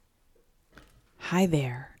Hi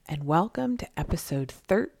there, and welcome to episode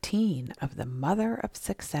 13 of the Mother of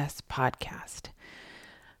Success podcast.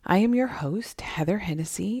 I am your host, Heather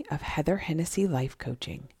Hennessy of Heather Hennessy Life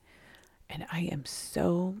Coaching, and I am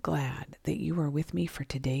so glad that you are with me for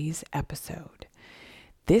today's episode.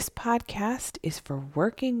 This podcast is for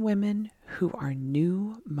working women who are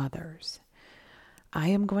new mothers. I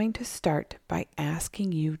am going to start by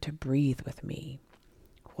asking you to breathe with me.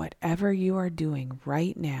 Whatever you are doing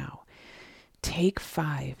right now, take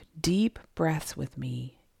 5 deep breaths with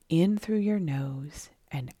me, in through your nose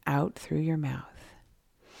and out through your mouth.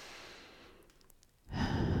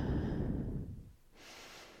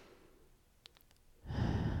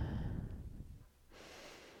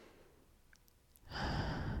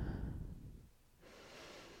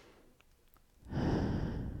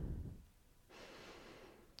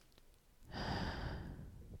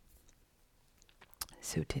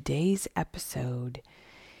 So today's episode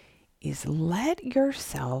is let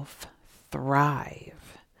yourself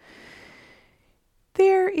thrive.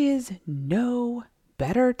 There is no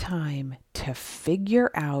better time to figure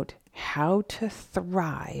out how to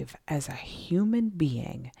thrive as a human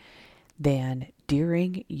being than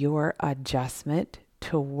during your adjustment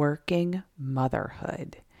to working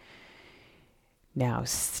motherhood. Now,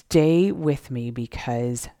 stay with me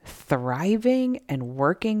because thriving and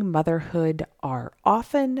working motherhood are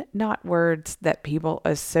often not words that people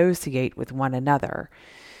associate with one another.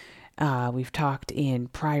 We've talked in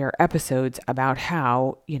prior episodes about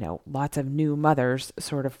how, lots of new mothers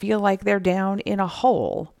sort of feel like they're down in a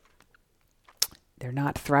hole. They're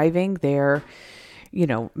not thriving. They're,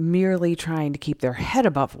 merely trying to keep their head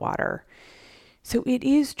above water. So it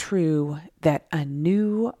is true that a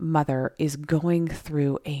new mother is going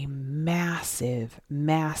through a massive,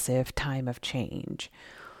 massive time of change.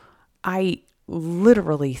 I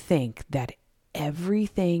literally think that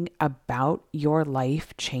everything about your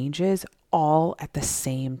life changes all at the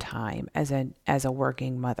same time as a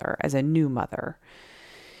working mother, as a new mother.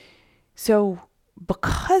 So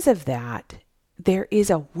because of that, there is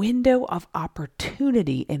a window of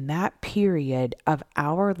opportunity in that period of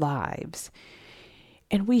our lives.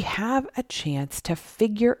 And we have a chance to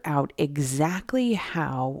figure out exactly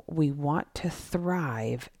how we want to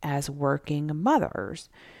thrive as working mothers.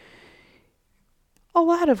 A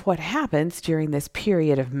lot of what happens during this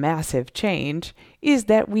period of massive change is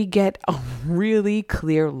that we get a really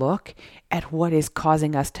clear look at what is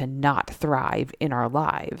causing us to not thrive in our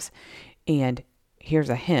lives. And here's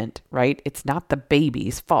a hint, right? It's not the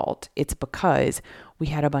baby's fault. It's because we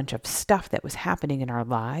had a bunch of stuff that was happening in our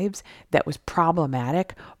lives that was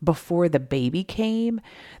problematic before the baby came.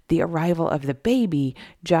 The arrival of the baby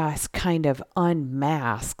just kind of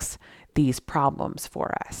unmasks these problems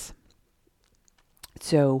for us.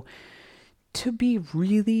 So to be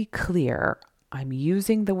really clear, I'm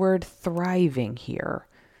using the word thriving here.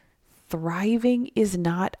 Thriving is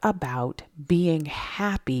not about being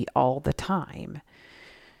happy all the time.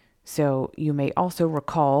 So you may also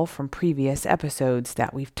recall from previous episodes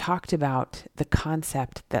that we've talked about the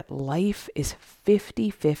concept that life is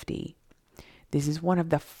 50-50. This is one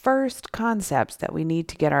of the first concepts that we need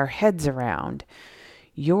to get our heads around.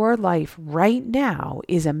 Your life right now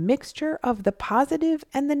is a mixture of the positive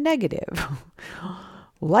and the negative.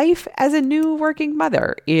 Life as a new working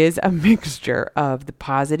mother is a mixture of the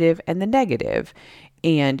positive and the negative.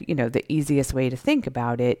 And, the easiest way to think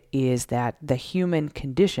about it is that the human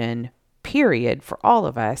condition, period, for all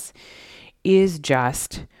of us, is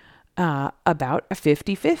just about a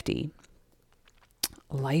 50-50.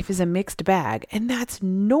 Life is a mixed bag, and that's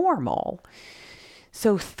normal.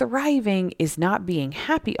 So thriving is not being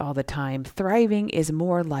happy all the time. Thriving is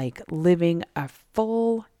more like living a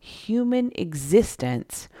full human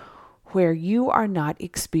existence where you are not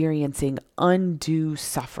experiencing undue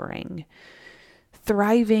suffering.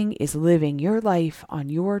 Thriving is living your life on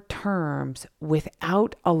your terms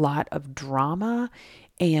without a lot of drama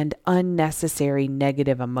and unnecessary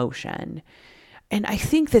negative emotion. And I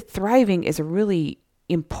think that thriving is a really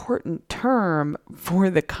important term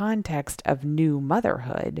for the context of new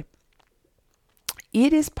motherhood.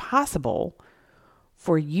 It is possible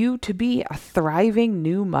for you to be a thriving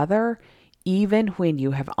new mother even when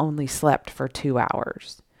you have only slept for 2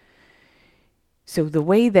 hours. So the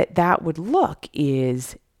way that would look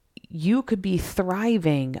is you could be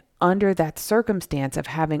thriving under that circumstance of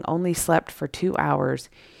having only slept for 2 hours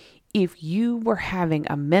if you were having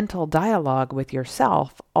a mental dialogue with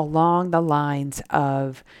yourself along the lines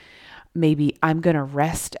of maybe I'm going to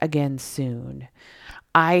rest again soon.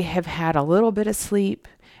 I have had a little bit of sleep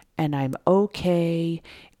and I'm okay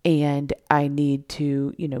and I need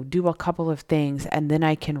to, do a couple of things, and then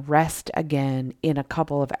I can rest again in a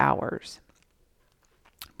couple of hours.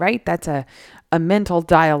 Right? That's a mental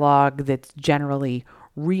dialogue that's generally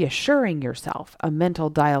reassuring yourself, a mental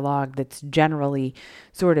dialogue that's generally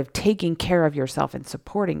sort of taking care of yourself and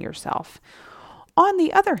supporting yourself. On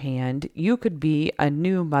the other hand, you could be a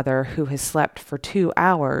new mother who has slept for 2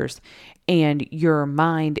 hours and your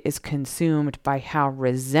mind is consumed by how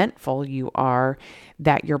resentful you are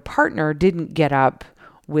that your partner didn't get up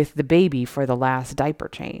with the baby for the last diaper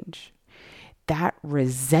change. That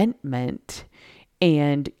resentment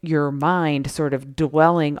and your mind sort of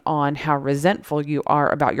dwelling on how resentful you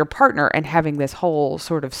are about your partner and having this whole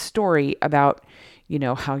sort of story about,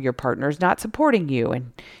 how your partner's not supporting you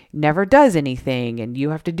and never does anything and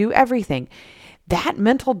you have to do everything. That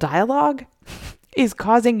mental dialogue is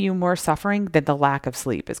causing you more suffering than the lack of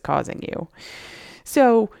sleep is causing you.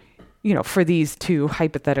 So, for these two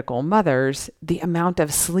hypothetical mothers, the amount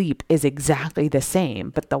of sleep is exactly the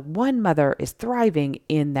same, but the one mother is thriving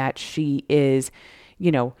in that she is,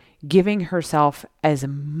 giving herself as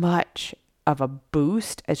much of a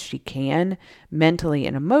boost as she can mentally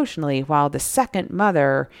and emotionally, while the second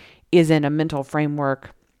mother is in a mental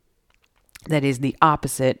framework that is the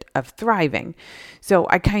opposite of thriving. So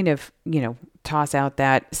I kind of, toss out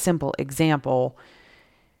that simple example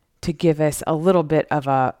to give us a little bit of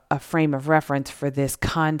a frame of reference for this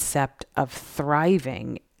concept of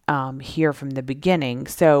thriving here from the beginning.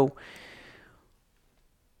 So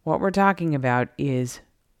what we're talking about is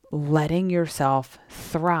letting yourself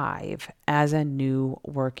thrive as a new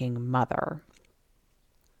working mother.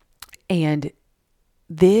 And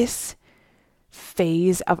this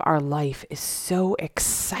phase of our life is so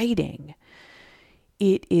exciting.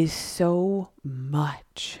 It is so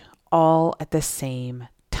much all at the same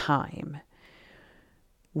time.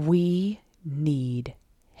 We need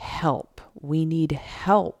help. We need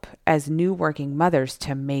help as new working mothers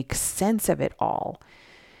to make sense of it all.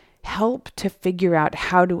 Help to figure out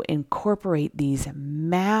how to incorporate these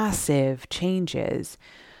massive changes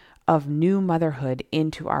of new motherhood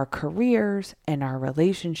into our careers and our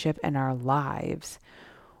relationship and our lives.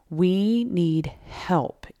 We need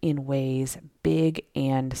help in ways big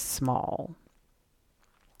and small.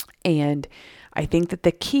 And I think that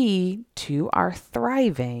the key to our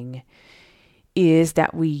thriving is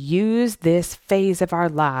that we use this phase of our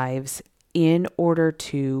lives in order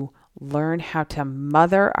to learn how to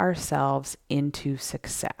mother ourselves into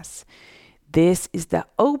success. This is the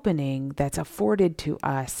opening that's afforded to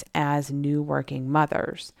us as new working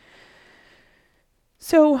mothers.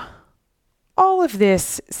 So all of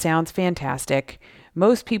this sounds fantastic.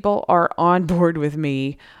 Most people are on board with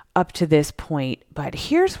me up to this point, but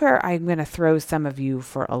here's where I'm going to throw some of you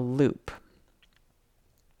for a loop.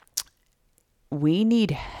 We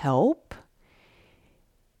need help.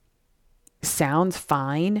 Sounds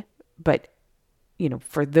fine, but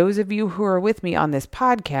for those of you who are with me on this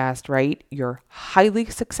podcast, right, you're highly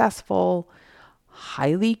successful,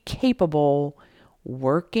 highly capable,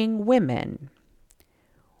 working women.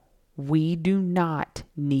 We do not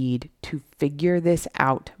need to figure this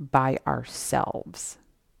out by ourselves.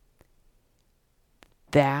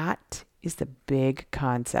 That is the big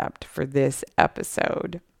concept for this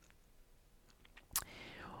episode.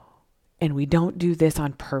 And we don't do this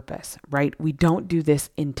on purpose, right? We don't do this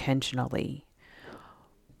intentionally.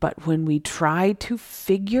 But when we try to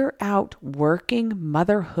figure out working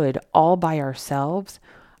motherhood all by ourselves,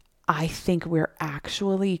 I think we're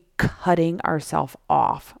actually cutting ourselves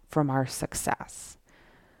off from our success.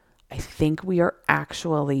 I think we are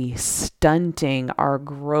actually stunting our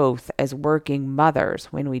growth as working mothers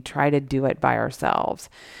when we try to do it by ourselves.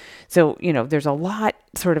 So, there's a lot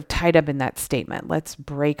sort of tied up in that statement. Let's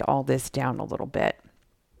break all this down a little bit.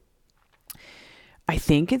 I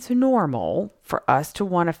think it's normal for us to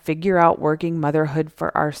want to figure out working motherhood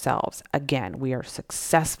for ourselves. Again, we are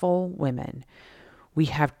successful women. We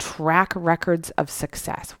have track records of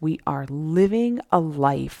success. We are living a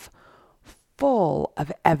life full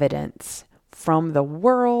of evidence from the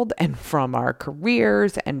world and from our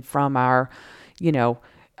careers and from our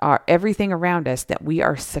everything around us that we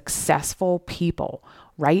are successful people,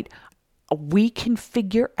 right? We can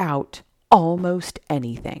figure out almost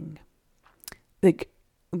anything. Like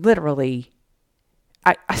literally,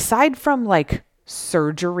 aside from like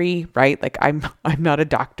surgery, right? Like I'm not a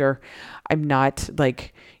doctor. I'm not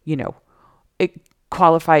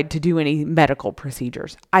qualified to do any medical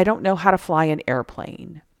procedures. I don't know how to fly an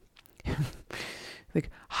airplane. like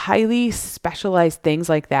highly specialized things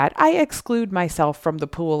like that, I exclude myself from the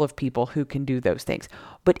pool of people who can do those things.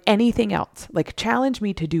 But anything else, like challenge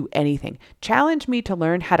me to do anything. Challenge me to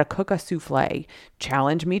learn how to cook a souffle.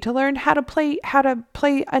 Challenge me to learn how to play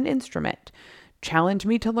an instrument. Challenge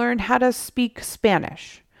me to learn how to speak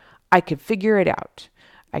Spanish. I could figure it out.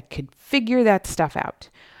 I could figure that stuff out.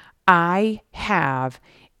 I have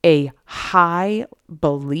a high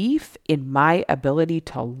belief in my ability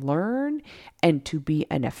to learn and to be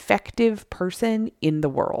an effective person in the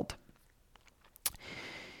world.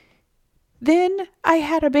 Then I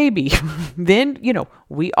had a baby. Then,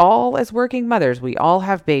 we all, as working mothers, we all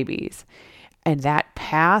have babies. And that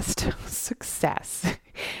past success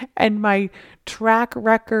and my track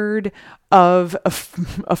record of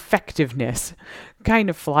effectiveness kind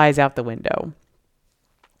of flies out the window.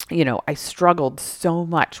 I struggled so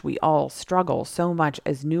much. We all struggle so much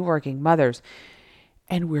as new working mothers.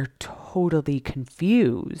 And we're totally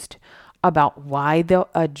confused about why the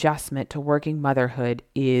adjustment to working motherhood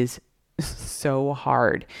is so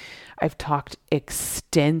hard. I've talked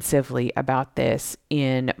extensively about this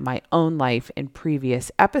in my own life in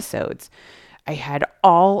previous episodes. I had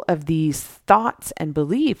all of these thoughts and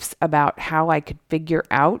beliefs about how I could figure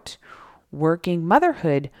out working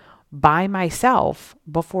motherhood by myself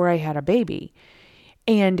before I had a baby.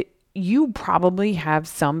 And you probably have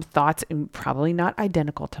some thoughts, and probably not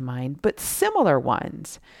identical to mine, but similar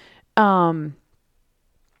ones. I'm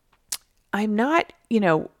not,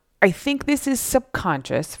 I think this is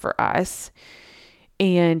subconscious for us.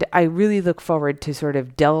 And I really look forward to sort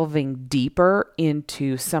of delving deeper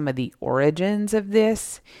into some of the origins of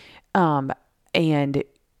this. And,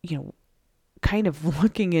 kind of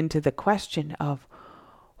looking into the question of,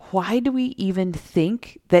 why do we even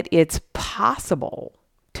think that it's possible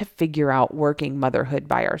to figure out working motherhood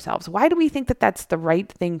by ourselves? Why do we think that that's the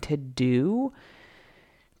right thing to do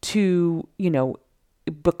to,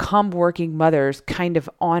 become working mothers kind of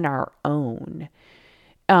on our own?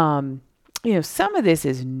 Some of this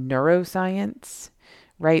is neuroscience,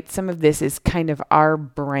 right? Some of this is kind of our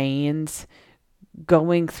brains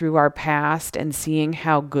going through our past and seeing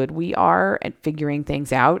how good we are at figuring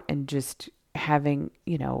things out and just having,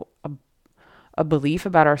 a belief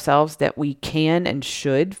about ourselves that we can and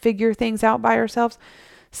should figure things out by ourselves.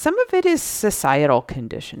 Some of it is societal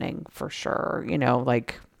conditioning for sure,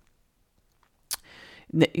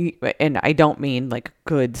 and I don't mean like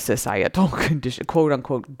good societal condition, quote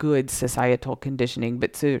unquote, good societal conditioning,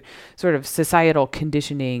 but sort of societal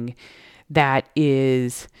conditioning that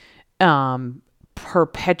is,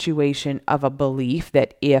 perpetuation of a belief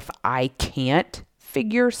that if I can't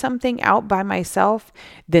figure something out by myself,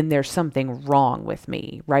 then there's something wrong with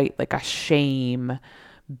me, right? Like a shame-based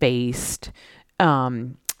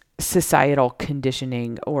societal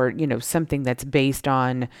conditioning, or, something that's based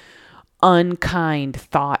on unkind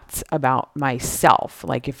thoughts about myself.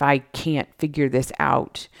 Like if I can't figure this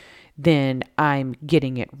out, then I'm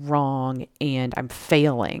getting it wrong and I'm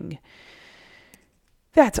failing.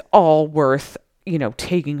 That's all worth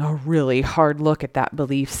taking a really hard look at that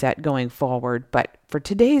belief set going forward. But for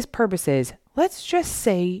today's purposes, let's just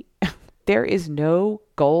say there is no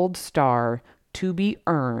gold star to be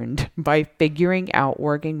earned by figuring out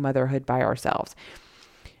working motherhood by ourselves.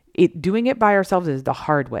 Doing it by ourselves is the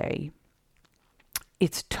hard way.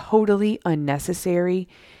 It's totally unnecessary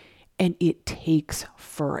and it takes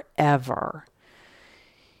forever.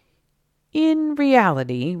 In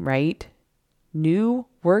reality, right? New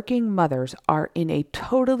working mothers are in a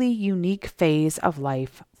totally unique phase of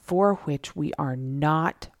life for which we are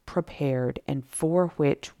not prepared and for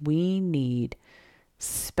which we need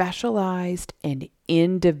specialized and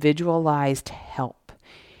individualized help.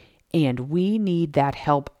 And we need that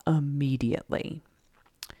help immediately.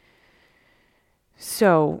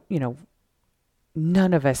 So,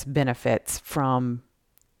 none of us benefits from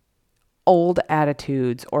old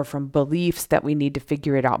attitudes or from beliefs that we need to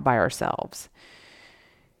figure it out by ourselves.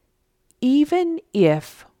 Even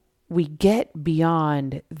if we get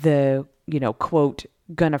beyond the, quote,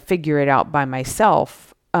 gonna figure it out by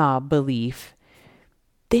myself belief,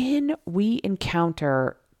 then we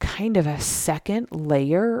encounter kind of a second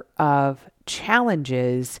layer of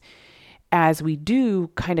challenges as we do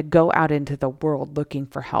kind of go out into the world looking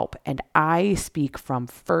for help. And I speak from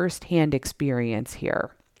firsthand experience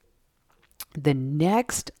here. The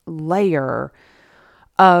next layer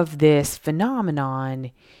of this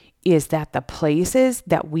phenomenon is that the places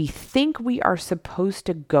that we think we are supposed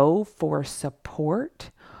to go for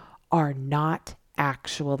support are not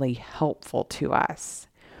actually helpful to us.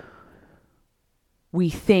 We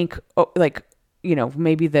think,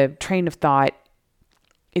 maybe the train of thought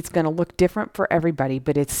It's going to look different for everybody,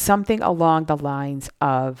 but it's something along the lines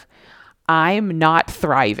of I'm not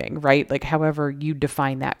thriving, right? Like however you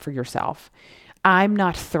define that for yourself. I'm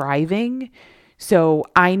not thriving. So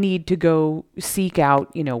I need to go seek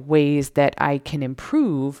out, ways that I can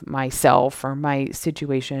improve myself or my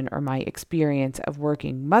situation or my experience of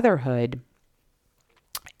working motherhood.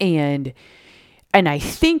 And I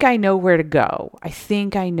think I know where to go. I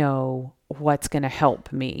think I know what's going to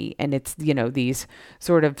help me. And it's, these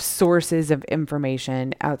sort of sources of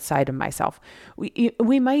information outside of myself.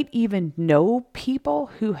 We might even know people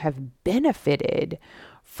who have benefited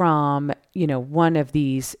from, one of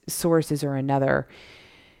these sources or another.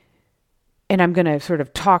 And I'm going to sort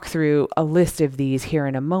of talk through a list of these here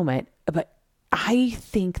in a moment. But I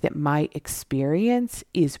think that my experience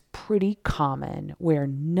is pretty common where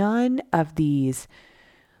none of these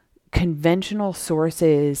conventional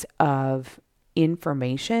sources of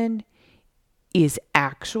information is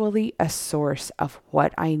actually a source of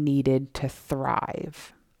what I needed to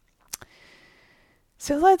thrive.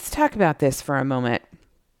 So let's talk about this for a moment.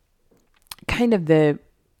 Kind of the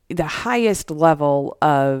highest level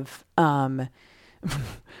of of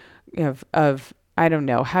I don't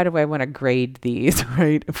know, how do I want to grade these,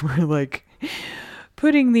 right? If we're like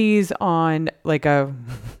putting these on like a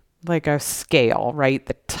scale, right?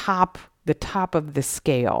 The top of the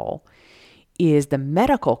scale is the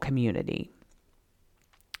medical community.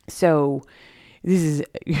 So this is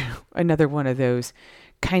another one of those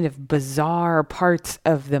kind of bizarre parts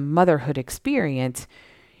of the motherhood experience.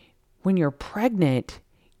 When you're pregnant,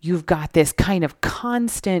 you've got this kind of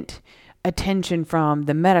constant attention from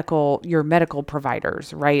your medical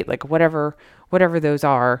providers, right? Like whatever those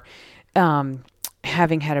are,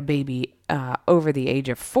 having had a baby over the age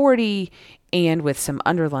of 40 and with some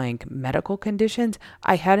underlying medical conditions,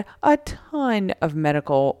 I had a ton of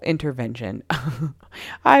medical intervention.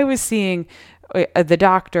 I was seeing the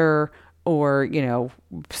doctor or,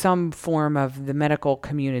 some form of the medical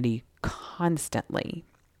community constantly.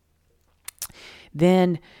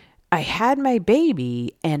 Then I had my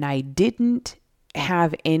baby and I didn't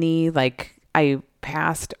have any, I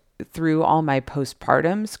passed through all my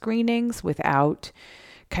postpartum screenings without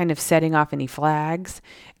kind of setting off any flags.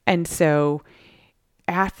 And so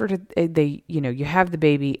after you have the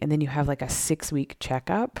baby and then you have like a 6-week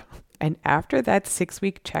checkup. And after that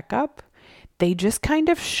 6-week checkup, they just kind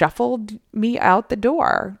of shuffled me out the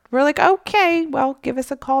door. We're like, okay, well, give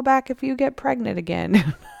us a call back if you get pregnant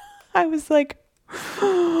again. I was like,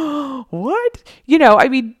 what?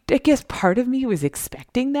 I guess part of me was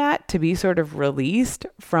expecting that to be sort of released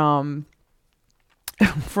from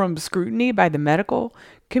scrutiny by the medical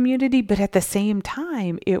community. But at the same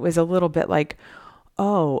time, it was a little bit like,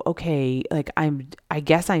 oh, okay, like I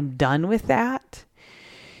guess I'm done with that.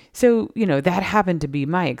 So, that happened to be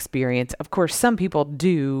my experience. Of course, some people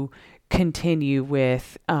do continue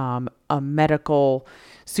with a medical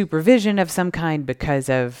supervision of some kind because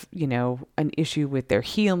of, an issue with their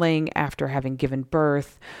healing after having given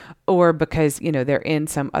birth, or because, they're in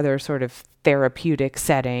some other sort of therapeutic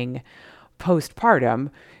setting postpartum.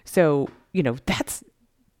 So,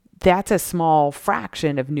 that's a small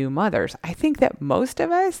fraction of new mothers. I think that most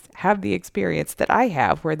of us have the experience that I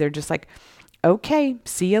have where they're just like, okay,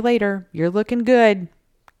 see you later. You're looking good.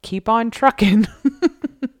 Keep on trucking.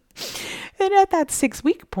 And at that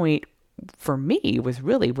 6-week point, for me, was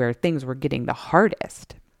really where things were getting the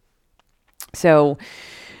hardest. So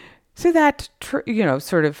that,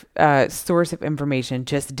 sort of source of information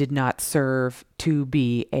just did not serve to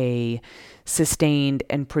be a sustained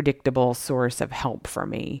and predictable source of help for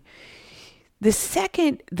me. The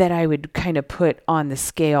second that I would kind of put on the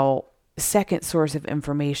scale, second source of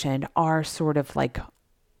information, are sort of like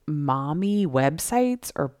mommy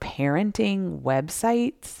websites or parenting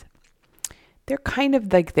websites. They're kind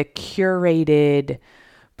of like the curated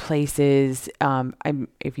places.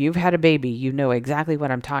 If you've had a baby, you know exactly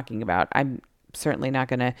what I'm talking about. I'm certainly not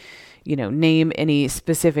going to, name any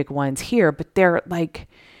specific ones here, but they're like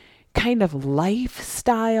kind of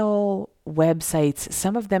lifestyle websites.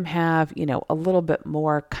 Some of them have, a little bit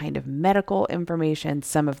more kind of medical information.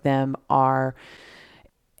 Some of them are,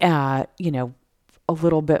 a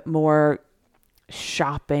little bit more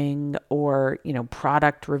shopping or,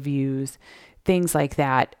 product reviews, things like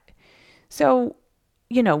that. So,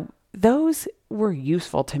 those were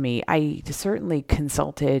useful to me. I certainly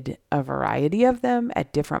consulted a variety of them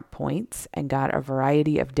at different points and got a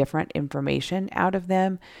variety of different information out of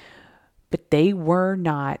them, but they were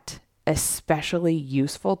not especially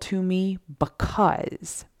useful to me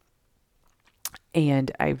because,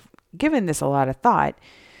 and I've given this a lot of thought,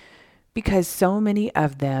 because so many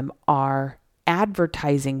of them are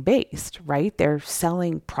advertising based, right? They're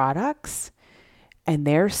selling products and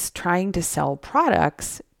they're trying to sell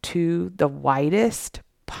products to the widest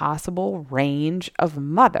possible range of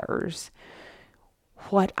mothers.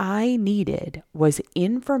 What I needed was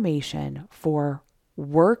information for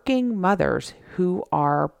working mothers who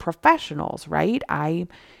are professionals, right? I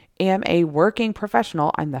am a working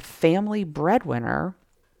professional. I'm the family breadwinner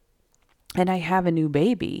and I have a new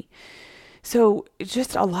baby. So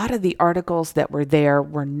just a lot of the articles that were there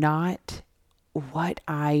were not what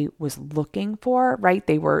I was looking for, right?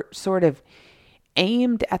 They were sort of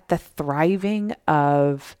aimed at the thriving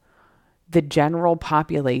of the general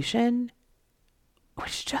population,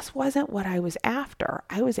 which just wasn't what I was after.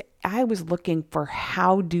 I was looking for,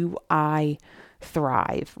 how do I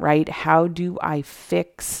thrive, right? How do I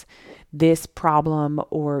fix this problem,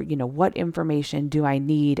 or, what information do I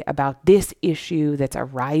need about this issue that's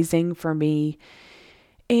arising for me?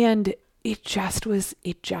 And it just was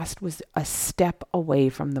a step away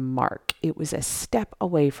from the mark. It was a step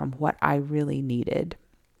away from what I really needed.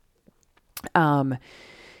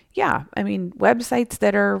 Yeah, I mean, websites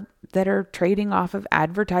that are trading off of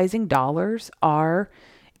advertising dollars are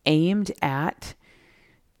aimed at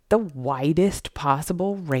the widest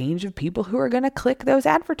possible range of people who are going to click those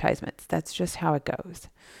advertisements. That's just how it goes.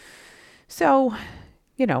 So,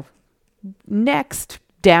 next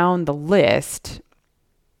down the list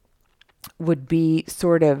would be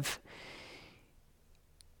sort of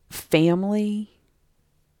family.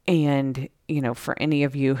 And, for any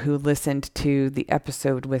of you who listened to the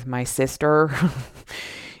episode with my sister,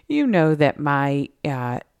 you know that my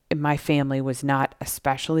family was not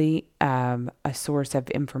especially a source of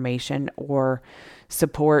information or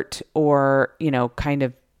support, or, kind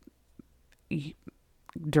of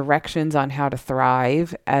directions on how to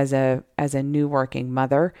thrive as a new working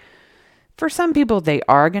mother. For some people, they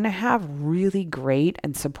are going to have really great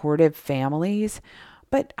and supportive families,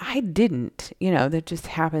 but I didn't. That just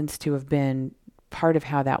happens to have been part of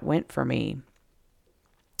how that went for me.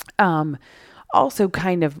 Also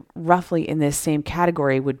kind of roughly in this same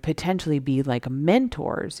category would potentially be like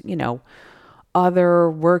mentors, other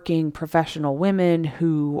working professional women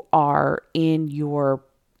who are in your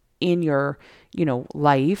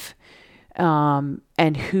life,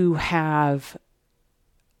 and who have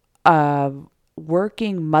a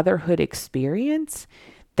working motherhood experience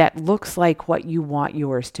that looks like what you want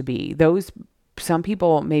yours to be. Some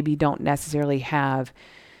people maybe don't necessarily have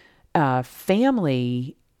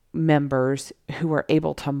family members who are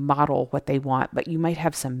able to model what they want, but you might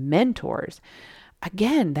have some mentors.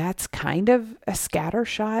 Again, that's kind of a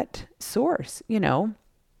scattershot source. You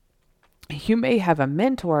may have a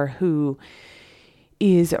mentor who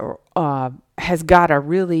has got a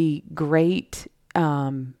really great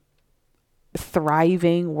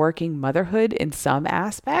thriving working motherhood in some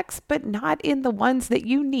aspects, but not in the ones that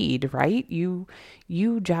you need, right? You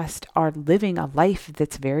just are living a life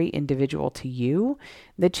that's very individual to you.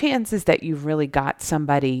 The chances that you've really got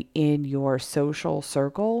somebody in your social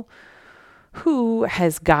circle who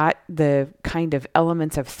has got the kind of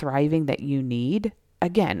elements of thriving that you need,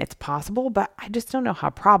 again, it's possible, but I just don't know how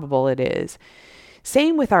probable it is.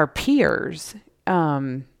 Same with our peers.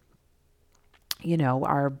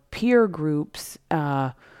 Our peer groups,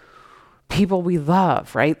 people we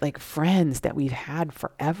love, right? Like friends that we've had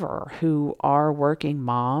forever who are working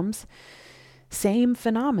moms. Same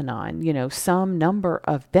phenomenon. Some number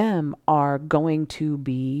of them are going to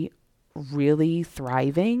be really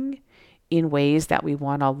thriving in ways that we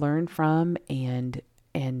want to learn from and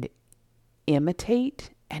imitate.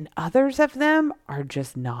 And others of them are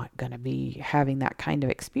just not going to be having that kind of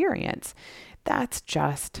experience. That's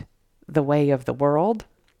just the way of the world.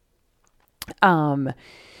 And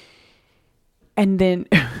then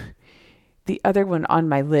the other one on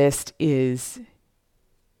my list is,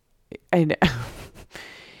 and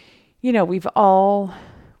we all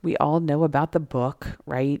know about the book,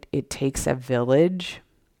 right? It Takes a Village.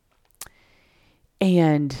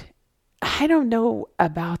 And I don't know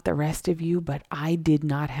about the rest of you, but I did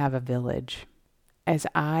not have a village. As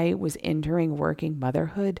I was entering working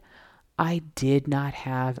motherhood, I did not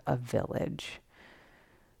have a village.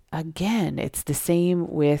 Again, it's the same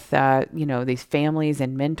with, these families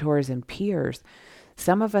and mentors and peers.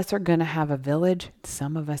 Some of us are going to have a village.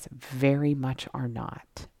 Some of us very much are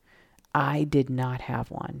not. I did not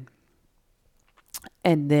have one.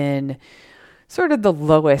 And then sort of the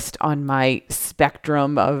lowest on my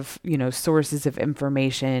spectrum of, sources of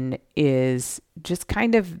information is just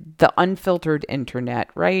kind of the unfiltered internet,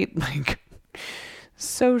 right? Like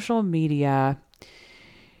social media,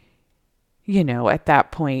 at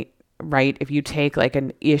that point, right? If you take like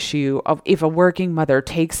an issue of, if a working mother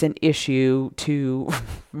takes an issue to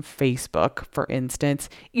Facebook, for instance,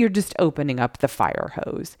 you're just opening up the fire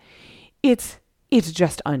hose. It's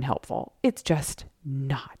just unhelpful. It's just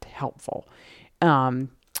not helpful.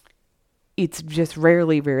 It's just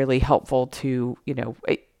rarely helpful to,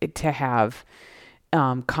 to have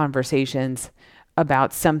conversations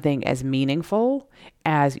about something as meaningful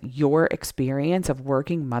as your experience of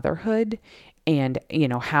working motherhood and,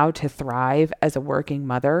 how to thrive as a working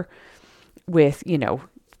mother with,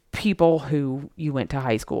 people who you went to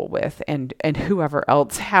high school with and whoever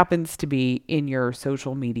else happens to be in your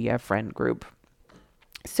social media friend group.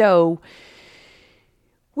 So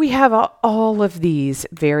we have all of these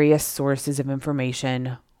various sources of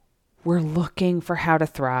information. We're looking for how to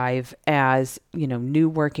thrive as, new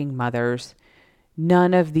working mothers.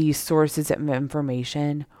 None of these sources of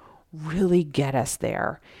information really get us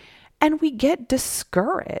there. And we get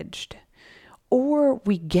discouraged, or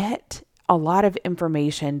we get a lot of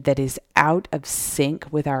information that is out of sync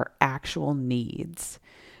with our actual needs.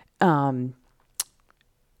 And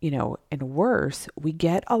worse, we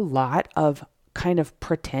get a lot of kind of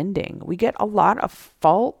pretending. We get a lot of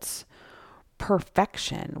false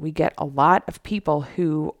perfection. We get a lot of people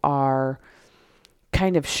who are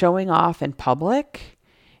kind of showing off in public,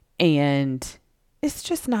 and it's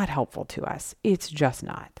just not helpful to us. It's just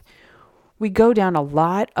not. We go down a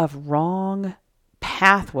lot of wrong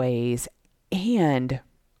pathways, and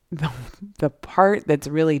the part that's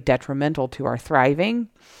really detrimental to our thriving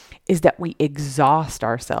is that we exhaust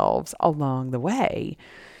ourselves along the way.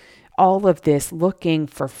 All of this looking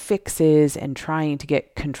for fixes and trying to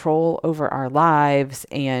get control over our lives.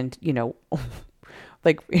 And,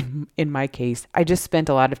 like in my case, I just spent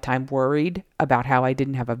a lot of time worried about how I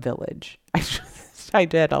didn't have a village. I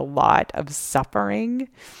did a lot of suffering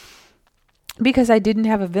because I didn't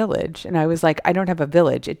have a village. And I was like, I don't have a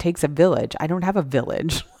village. It takes a village. I don't have a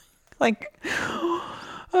village.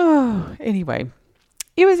 Anyway,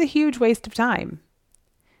 it was a huge waste of time.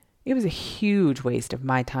 It was a huge waste of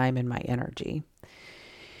my time and my energy.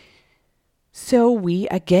 So we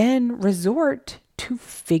again resort to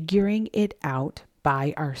figuring it out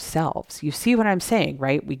by ourselves. You see what I'm saying,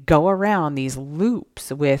 right? We go around these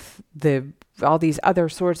loops with all these other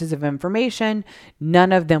sources of information.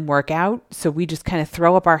 None of them work out. So we just kind of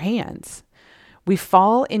throw up our hands. We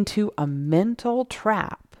fall into a mental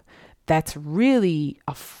trap that's really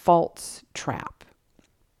a false trap.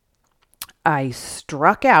 I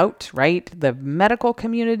struck out, right? The medical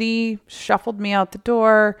community shuffled me out the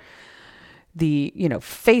door.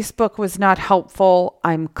 Facebook was not helpful.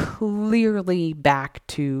 I'm clearly back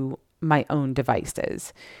to my own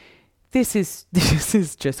devices. This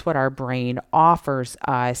is just what our brain offers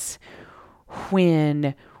us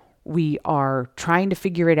when we are trying to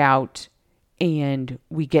figure it out and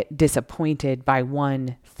we get disappointed by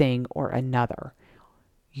one thing or another.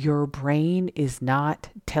 Your brain is not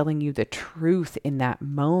telling you the truth in that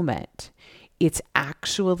moment. It's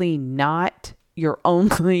actually not your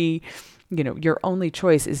only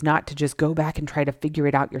choice is not to just go back and try to figure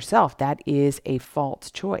it out yourself. That is a false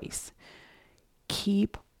choice.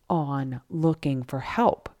 Keep on looking for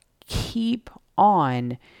help. Keep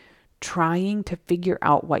on trying to figure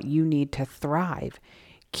out what you need to thrive.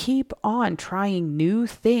 Keep on trying new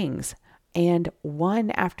things, and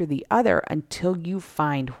one after the other until you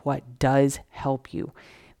find what does help you.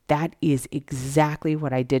 That is exactly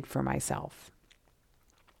what I did for myself.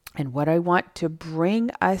 And what I want to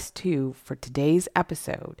bring us to for today's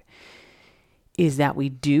episode is that we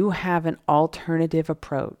do have an alternative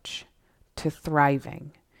approach to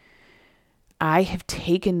thriving. I have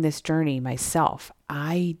taken this journey myself.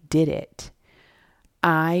 I did it.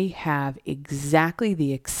 I have exactly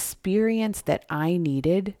the experience that I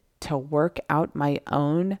needed to work out my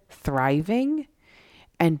own thriving.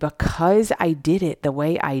 And because I did it the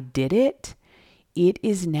way I did it, it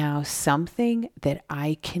is now something that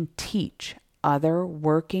I can teach other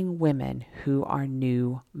working women who are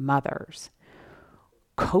new mothers.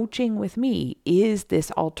 Coaching with me is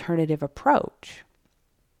this alternative approach.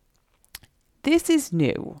 This is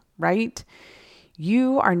new, right?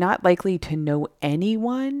 You are not likely to know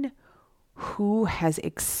anyone who has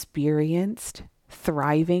experienced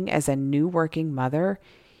thriving as a new working mother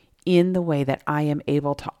in the way that I am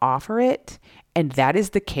able to offer it. And that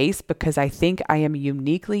is the case because I think I am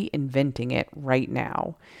uniquely inventing it right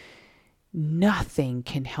now. Nothing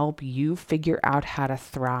can help you figure out how to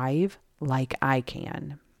thrive like I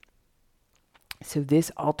can. So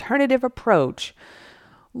this alternative approach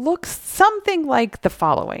looks something like the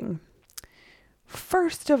following.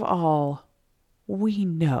 First of all, we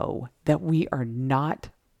know that we are not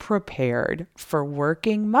prepared for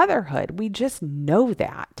working motherhood. We just know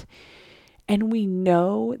that. And we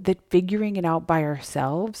know that figuring it out by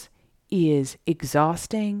ourselves is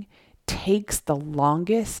exhausting, takes the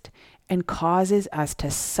longest, and causes us to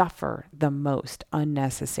suffer the most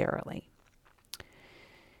unnecessarily.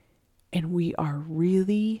 And we are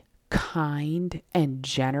really kind and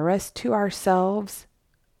generous to ourselves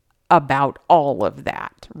about all of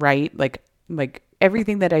that, right? Like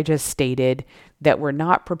everything that I just stated, that we're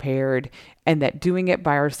not prepared and that doing it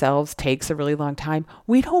by ourselves takes a really long time.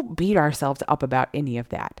 We don't beat ourselves up about any of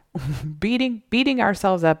that. Beating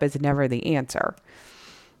ourselves up is never the answer.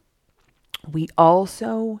 We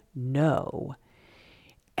also know,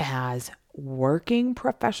 as working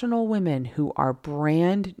professional women who are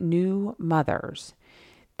brand new mothers,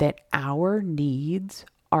 that our needs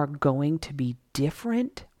are going to be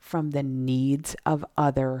different from the needs of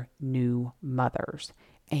other new mothers.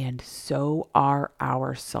 And so are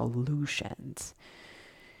our solutions.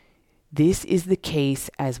 This is the case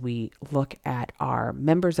as we look at our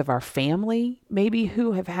members of our family, maybe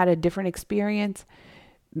who have had a different experience,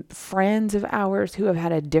 friends of ours who have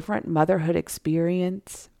had a different motherhood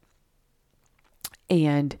experience,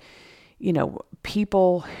 and,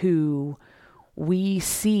 people who we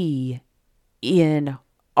see in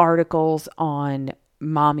articles on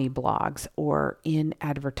mommy blogs or in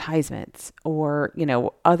advertisements or,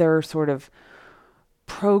 other sort of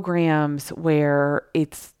programs where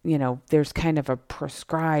it's, there's kind of a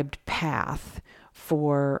prescribed path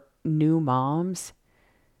for new moms.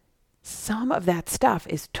 Some of that stuff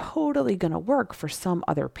is totally going to work for some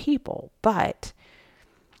other people, but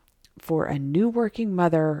for a new working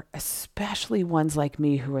mother, especially ones like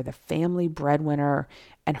me who are the family breadwinner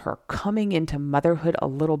and her coming into motherhood a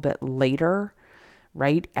little bit later,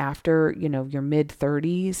 right after, your mid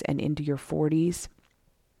 30s and into your 40s,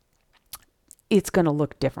 it's going to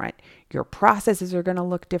look different. Your processes are going to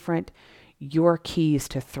look different. Your keys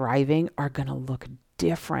to thriving are going to look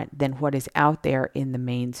different than what is out there in the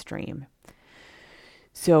mainstream.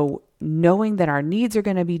 So knowing that our needs are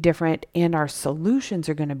going to be different and our solutions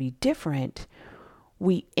are going to be different,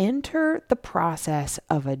 we enter the process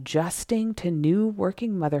of adjusting to new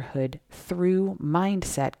working motherhood through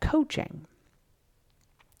mindset coaching.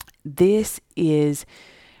 This is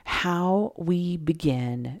how we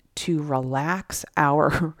begin to relax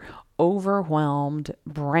our overwhelmed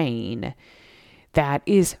brain that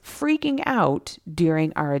is freaking out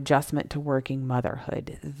during our adjustment to working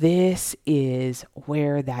motherhood. This is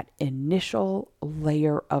where that initial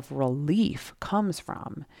layer of relief comes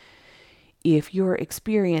from. If you're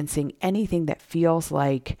experiencing anything that feels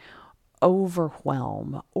like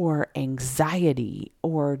overwhelm or anxiety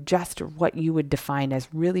or just what you would define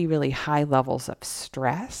as really, really high levels of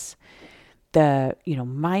stress, the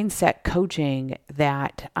mindset coaching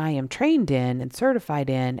that I am trained in and certified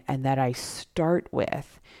in and that I start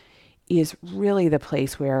with is really the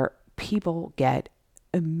place where people get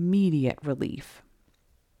immediate relief.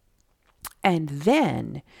 And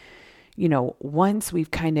then, once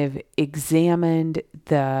we've kind of examined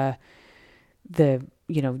the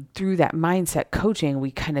through that mindset coaching,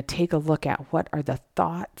 we kind of take a look at what are the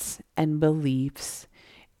thoughts and beliefs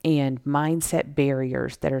and mindset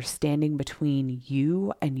barriers that are standing between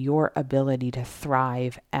you and your ability to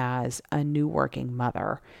thrive as a new working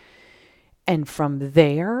mother. And from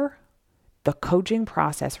there, the coaching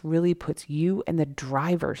process really puts you in the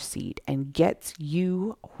driver's seat and gets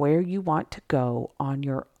you where you want to go on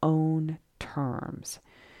your own terms.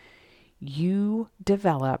 You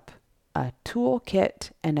develop a toolkit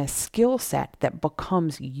and a skill set that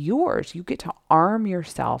becomes yours. You get to arm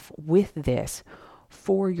yourself with this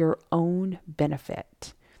for your own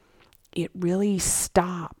benefit. It really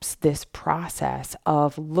stops this process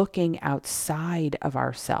of looking outside of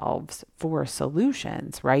ourselves for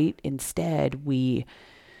solutions, right? Instead, we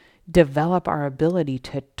develop our ability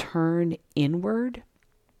to turn inward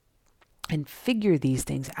and figure these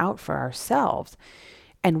things out for ourselves.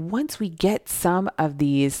 And once we get some of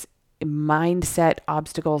these mindset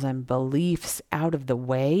obstacles and beliefs out of the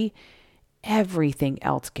way, everything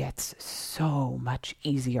else gets so much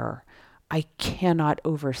easier. I cannot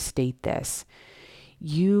overstate this.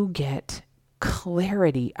 You get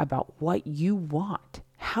clarity about what you want,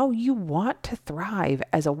 how you want to thrive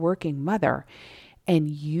as a working mother, and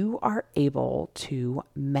you are able to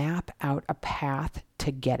map out a path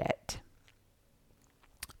to get it.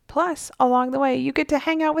 Plus, along the way, you get to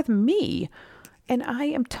hang out with me, and I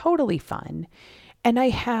am totally fun, and I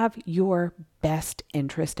have your best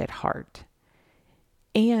interest at heart.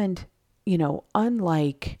 And,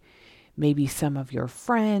 unlike maybe some of your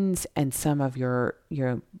friends and some of your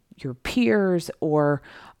your peers or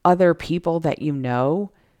other people that you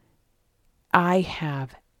know, I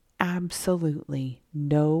have absolutely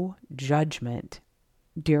no judgment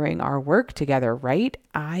during our work together, right?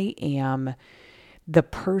 I am the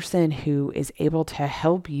person who is able to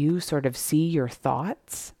help you sort of see your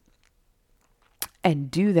thoughts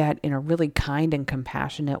and do that in a really kind and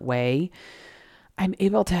compassionate way. I'm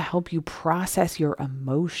able to help you process your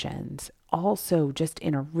emotions also just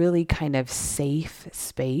in a really kind of safe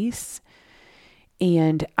space.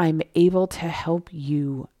 And I'm able to help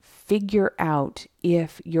you figure out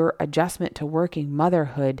if your adjustment to working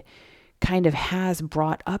motherhood kind of has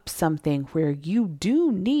brought up something where you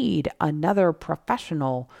do need another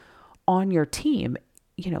professional on your team.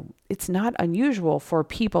 It's not unusual for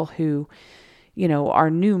people who, are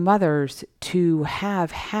new mothers to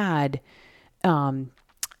have had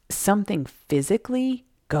something physically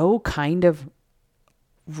go kind of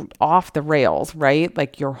off the rails, right?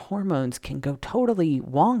 Like your hormones can go totally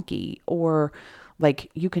wonky, or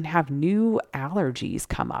like you can have new allergies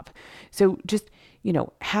come up. So just,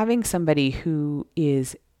 having somebody who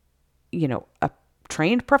is, a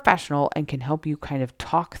trained professional and can help you kind of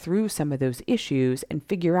talk through some of those issues and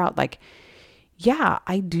figure out like, yeah,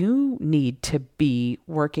 I do need to be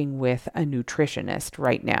working with a nutritionist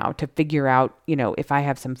right now to figure out, if I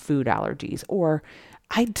have some food allergies, or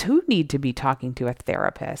I do need to be talking to a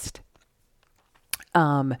therapist.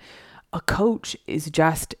 A coach is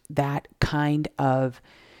just that kind of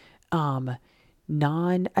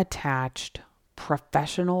non-attached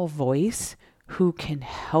professional voice who can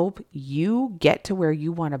help you get to where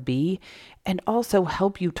you want to be and also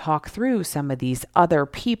help you talk through some of these other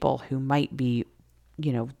people who might be,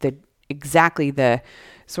 the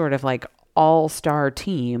sort of like all-star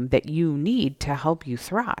team that you need to help you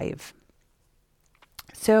thrive.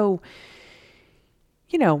 So,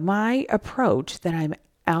 my approach that I'm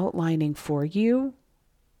outlining for you,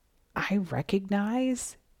 I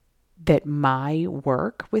recognize that my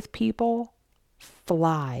work with people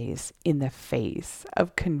flies in the face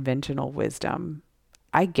of conventional wisdom.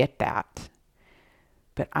 I get that.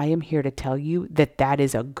 But I am here to tell you that that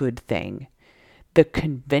is a good thing. The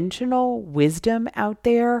conventional wisdom out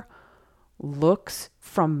there looks,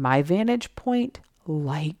 from my vantage point,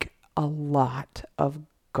 like a lot of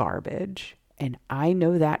garbage. And I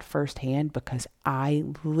know that firsthand because I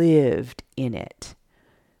lived in it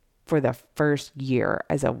for the first year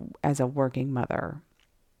as a working mother.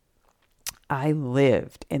 I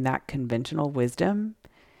lived in that conventional wisdom,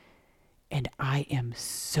 and I am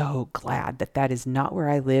so glad that that is not where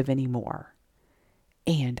I live anymore.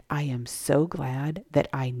 And I am so glad that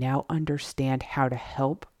I now understand how to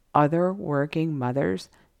help other working mothers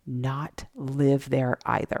not live there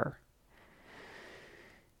either.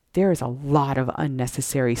 There is a lot of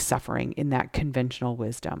unnecessary suffering in that conventional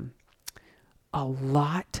wisdom. A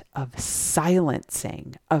lot of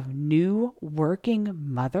silencing of new working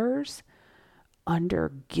mothers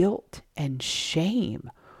under guilt and shame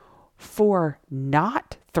for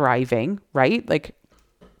not thriving, right? Like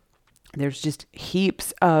there's just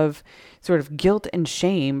heaps of sort of guilt and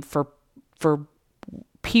shame for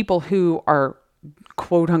people who are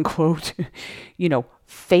quote unquote,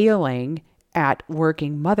 failing at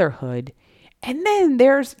working motherhood. And then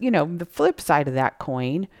there's, the flip side of that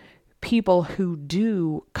coin, people who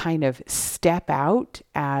do kind of step out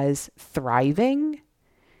as thriving.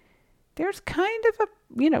 There's kind of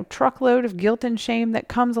a, truckload of guilt and shame that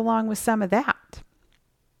comes along with some of that.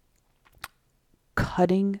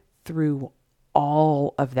 Cutting through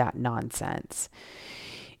all of that nonsense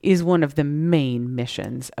is one of the main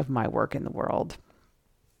missions of my work in the world.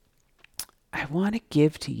 I want to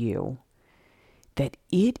give to you that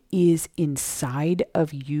it is inside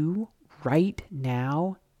of you right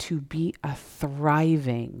now to be a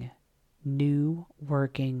thriving new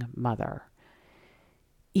working mother.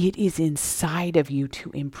 It is inside of you to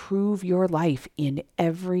improve your life in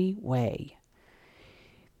every way.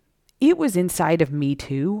 It was inside of me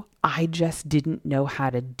too. I just didn't know how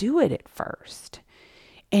to do it at first.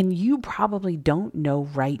 And you probably don't know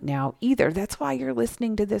right now either. That's why you're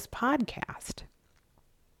listening to this podcast.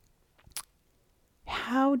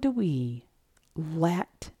 How do we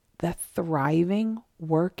let the thriving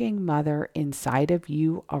working mother inside of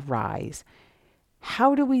you arise?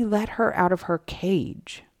 How do we let her out of her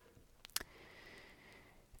cage?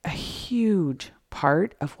 A huge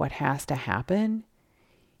part of what has to happen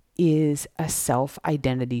is a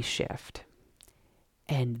self-identity shift.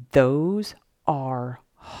 And those are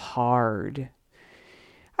hard.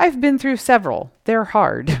 I've been through several. They're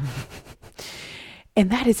hard. And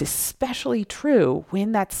that is especially true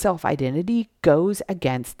when that self-identity goes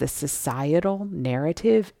against the societal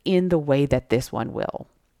narrative in the way that this one will.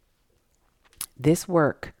 This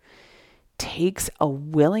work takes a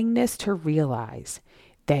willingness to realize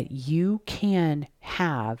that you can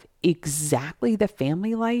have exactly the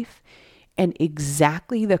family life and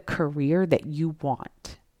exactly the career that you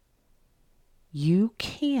want. You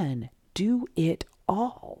can do it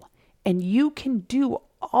all. And you can do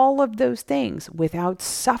all of those things without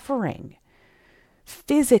suffering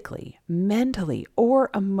physically, mentally, or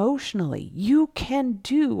emotionally. You can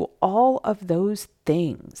do all of those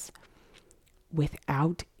things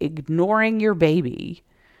without ignoring your baby,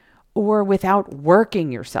 or without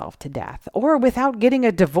working yourself to death, or without getting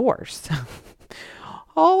a divorce.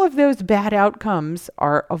 All of those bad outcomes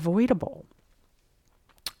are avoidable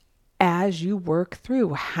as you work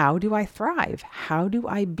through, how do I thrive? How do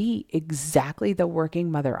I be exactly the working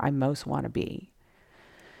mother I most want to be?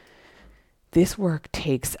 This work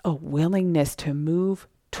takes a willingness to move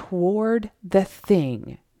toward the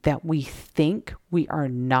thing that we think we are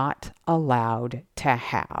not allowed to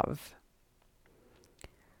have.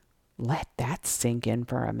 Let that sink in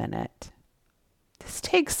for a minute. This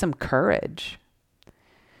takes some courage.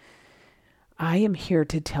 I am here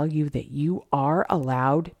to tell you that you are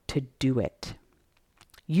allowed to do it.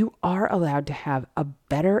 You are allowed to have a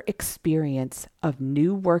better experience of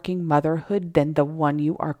new working motherhood than the one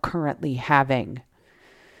you are currently having.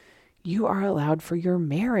 You are allowed for your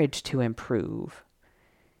marriage to improve.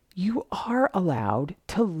 You are allowed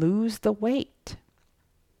to lose the weight.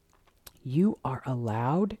 You are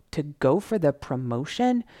allowed to go for the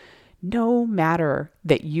promotion no matter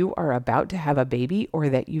that you are about to have a baby or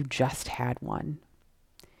that you just had one.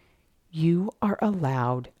 You are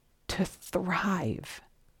allowed to thrive.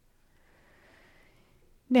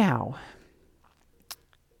 Now,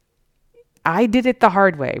 I did it the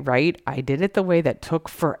hard way, right? I did it the way that took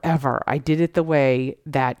forever. I did it the way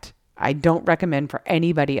that I don't recommend for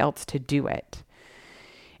anybody else to do it.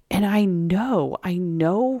 And I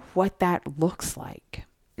know what that looks like.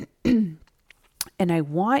 And I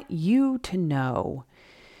want you to know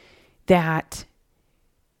that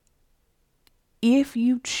if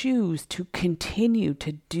you choose to continue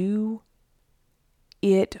to do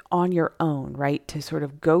it on your own, right, to sort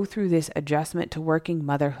of go through this adjustment to working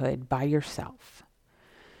motherhood by yourself,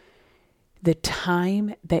 the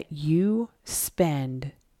time that you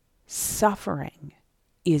spend suffering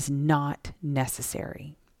is not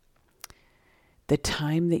necessary. The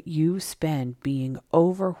time that you spend being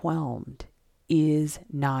overwhelmed is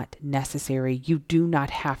not necessary. You do not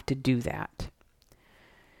have to do that.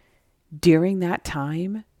 During that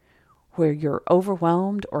time where you're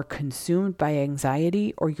overwhelmed or consumed by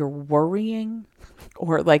anxiety, or you're worrying,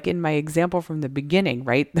 or like in my example from the beginning,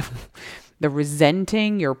 right? The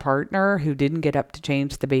resenting your partner who didn't get up to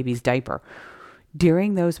change the baby's diaper.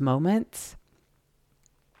 During those moments,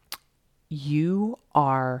 you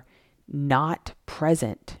are not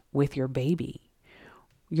present with your baby.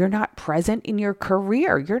 You're not present in your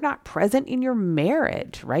career. You're not present in your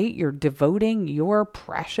marriage, right? You're devoting your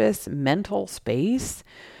precious mental space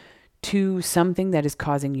to something that is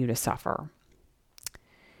causing you to suffer.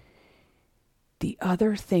 The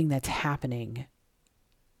other thing that's happening,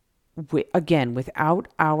 again, without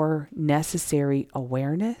our necessary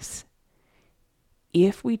awareness,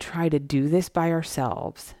 if we try to do this by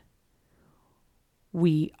ourselves,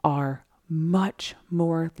 we are much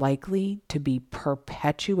more likely to be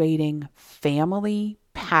perpetuating family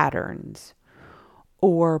patterns,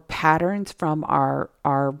 or patterns from our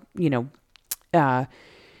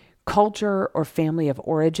culture or family of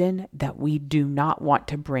origin that we do not want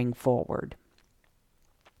to bring forward.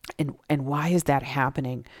 And why is that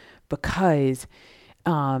happening? Because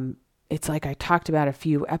it's like I talked about a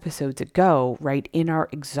few episodes ago, right? In our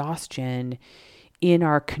exhaustion, in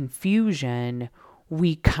our confusion,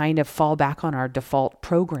 we kind of fall back on our default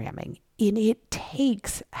programming. And it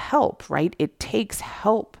takes help, right? It takes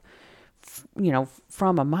help,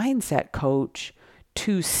 from a mindset coach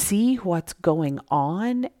to see what's going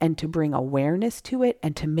on and to bring awareness to it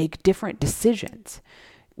and to make different decisions.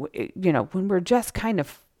 When we're just kind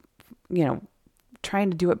of,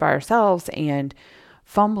 trying to do it by ourselves and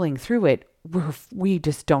fumbling through it, we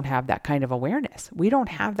just don't have that kind of awareness. We don't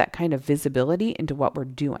have that kind of visibility into what we're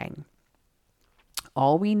doing.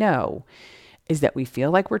 All we know is that we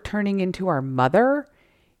feel like we're turning into our mother,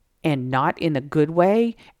 and not in a good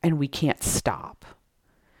way, and we can't stop.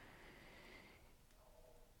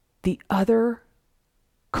 The other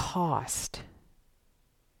cost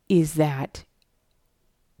is that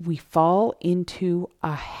we fall into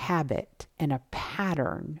a habit and a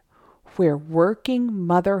pattern where working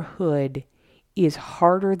motherhood is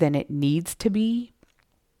harder than it needs to be,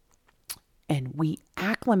 and we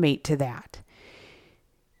acclimate to that,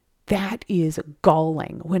 that is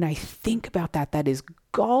galling. When I think about that, that is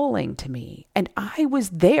galling to me. And I was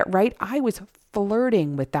there, right? I was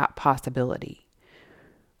flirting with that possibility.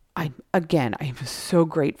 I'm so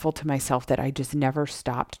grateful to myself that I just never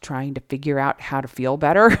stopped trying to figure out how to feel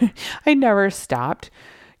better. I never stopped,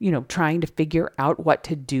 trying to figure out what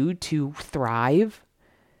to do to thrive,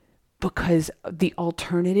 because the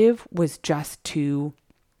alternative was to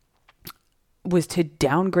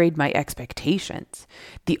downgrade my expectations.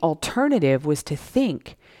 The alternative was to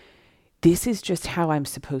think, this is just how I'm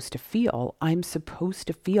supposed to feel. I'm supposed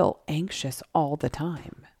to feel anxious all the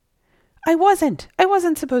time. I wasn't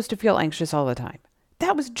supposed to feel anxious all the time.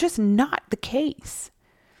 That was just not the case.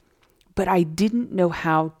 But I didn't know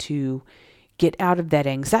how to get out of that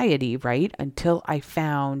anxiety, right? Until I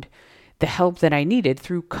found the help that I needed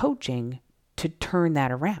through coaching to turn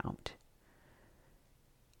that around.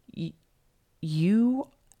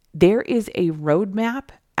 There is a roadmap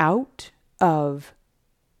out of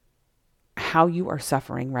how you are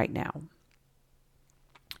suffering right now.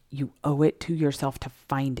 You owe it to yourself to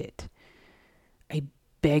find it. I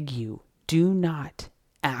beg you, do not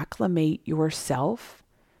acclimate yourself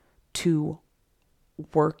to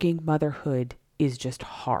working motherhood is just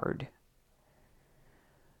hard.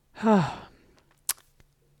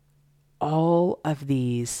 All of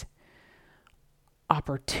these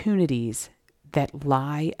opportunities that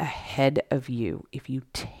lie ahead of you, if you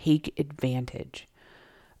take advantage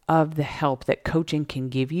of the help that coaching can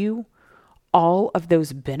give you, all of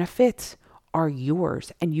those benefits are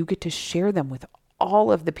yours, and you get to share them with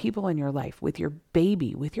all of the people in your life, with your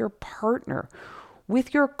baby, with your partner,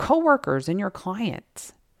 with your coworkers and your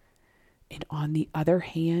clients. And on the other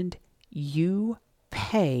hand, you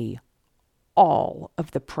pay all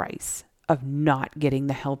of the price of not getting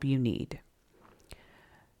the help you need.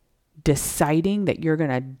 Deciding that you're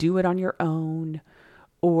going to do it on your own,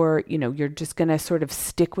 or, you're just going to sort of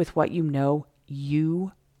stick with what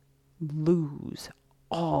you lose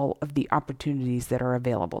all of the opportunities that are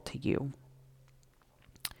available to you.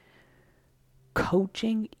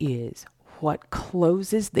 Coaching is what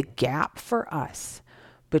closes the gap for us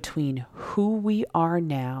between who we are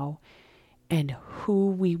now and who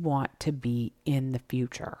we want to be in the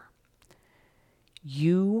future.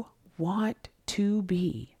 You want to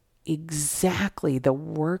be exactly the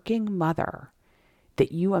working mother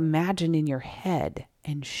that you imagine in your head,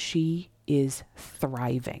 and she is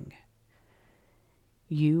thriving.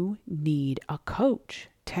 You need a coach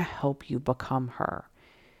to help you become her.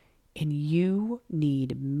 And you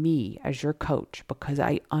need me as your coach because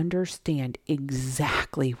I understand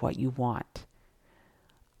exactly what you want.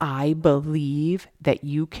 I believe that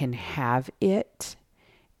you can have it,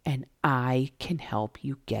 and I can help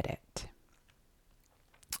you get it.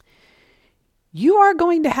 You are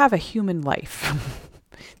going to have a human life,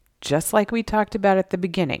 just like we talked about at the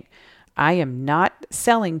beginning. I am not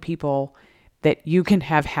selling people that you can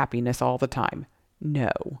have happiness all the time.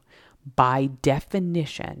 No. By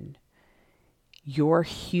definition, your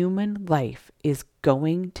human life is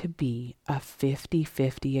going to be a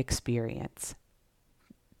 50-50 experience.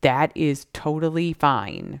 That is totally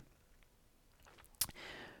fine.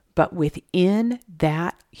 But within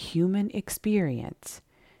that human experience,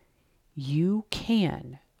 you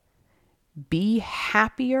can be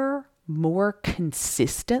happier more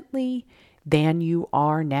consistently than you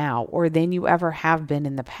are now, or than you ever have been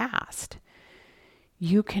in the past.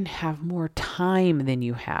 You can have more time than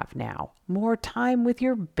you have now, more time with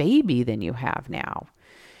your baby than you have now.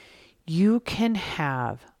 You can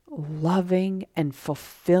have loving and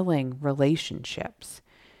fulfilling relationships.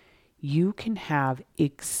 You can have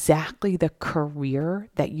exactly the career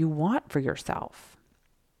that you want for yourself.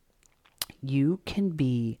 You can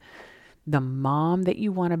be the mom that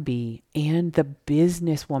you want to be and the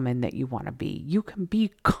businesswoman that you want to be. You can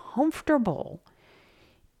be comfortable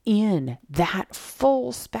in that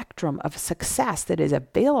full spectrum of success that is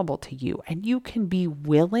available to you, and you can be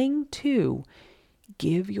willing to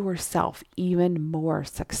give yourself even more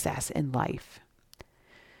success in life.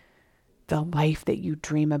 The life that you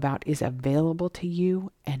dream about is available to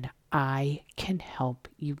you, and I can help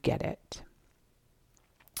you get it.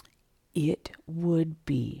 It would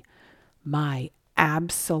be my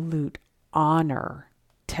absolute honor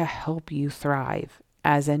to help you thrive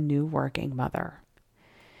as a new working mother.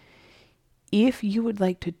 If you would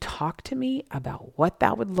like to talk to me about what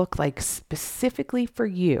that would look like specifically for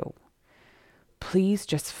you, please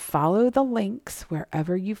just follow the links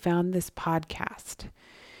wherever you found this podcast.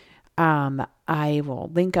 I will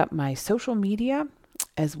link up my social media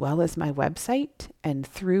as well as my website, and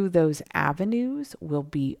through those avenues will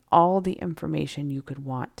be all the information you could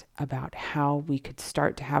want about how we could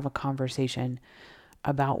start to have a conversation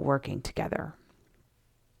about working together.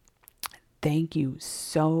 Thank you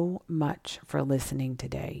so much for listening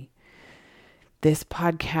today. This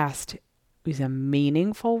podcast is a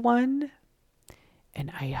meaningful one,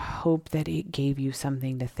 and I hope that it gave you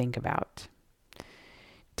something to think about.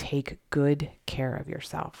 Take good care of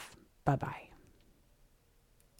yourself. Bye-bye.